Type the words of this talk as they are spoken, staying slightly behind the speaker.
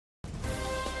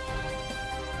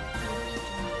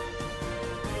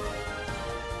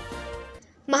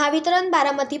महावितरण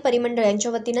बारामती परिमंडळ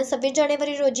यांच्या वतीनं 26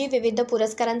 जानेवारी रोजी विविध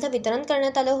पुरस्कारांचं वितरण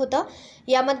करण्यात आलं होतं।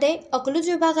 यामध्ये अकलूज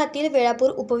विभागातील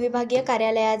वेळापूर उपविभागीय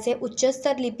कार्यालयाचे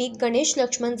उच्चस्तर लिपिक गणेश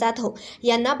लक्ष्मण जाधव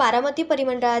यांना बारामती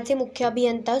परिमंडळाचे मुख्य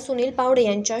अभियंता सुनील पावडे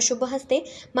यांच्या शुभ हस्ते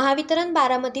महावितरण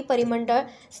बारामती परिमंडळ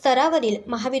स्तरावरील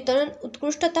महावितरण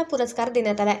उत्कृष्टता पुरस्कार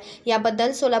देण्यात आला।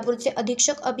 याबद्दल सोलापूरचे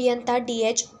अधीक्षक अभियंता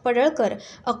DH पडळकर,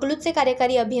 अकलूजचे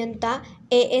कार्यकारी अभियंता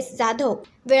AS जाधव,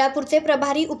 वेळापूरचे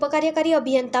प्रभारी उपकार्यकारी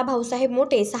अभियंता भाऊसाहेब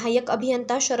मोटे, सहाय्यक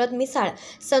अभियंता शरद मिसाळ,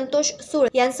 संतोष सूळ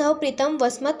यांसह प्रीतम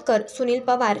वसमतकर, सुनील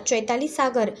पवार, चैताली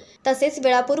सागर तसेच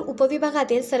वेळापूर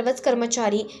उपविभागातील सर्वच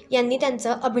कर्मचारी यांनी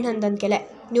त्यांचं अभिनंदन केलंय।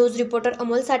 न्यूज रिपोर्टर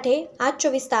अमोल साठे, आज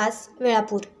 24 तास,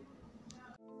 वेळापूर।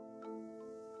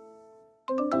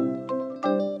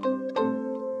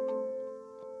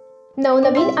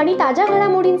 नवनवीन आणि ताज्या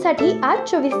घडामोडींसाठी आज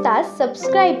 24 तास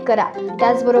सबस्क्राइब करा।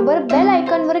 त्याचबरोबर बेल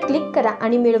आयकॉनवर क्लिक करा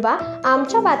आणि मिळवा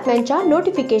आमच्या बातम्यांच्या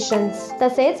नोटिफिकेशन्स।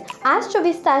 तसेच आज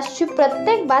 24 तासची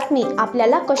प्रत्येक बातमी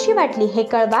आपल्याला कशी वाटली हे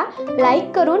कळवा,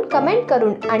 लाईक करून, कमेंट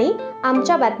करून आणि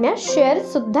आमच्या बातम्या शेअर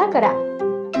सुद्धा करा।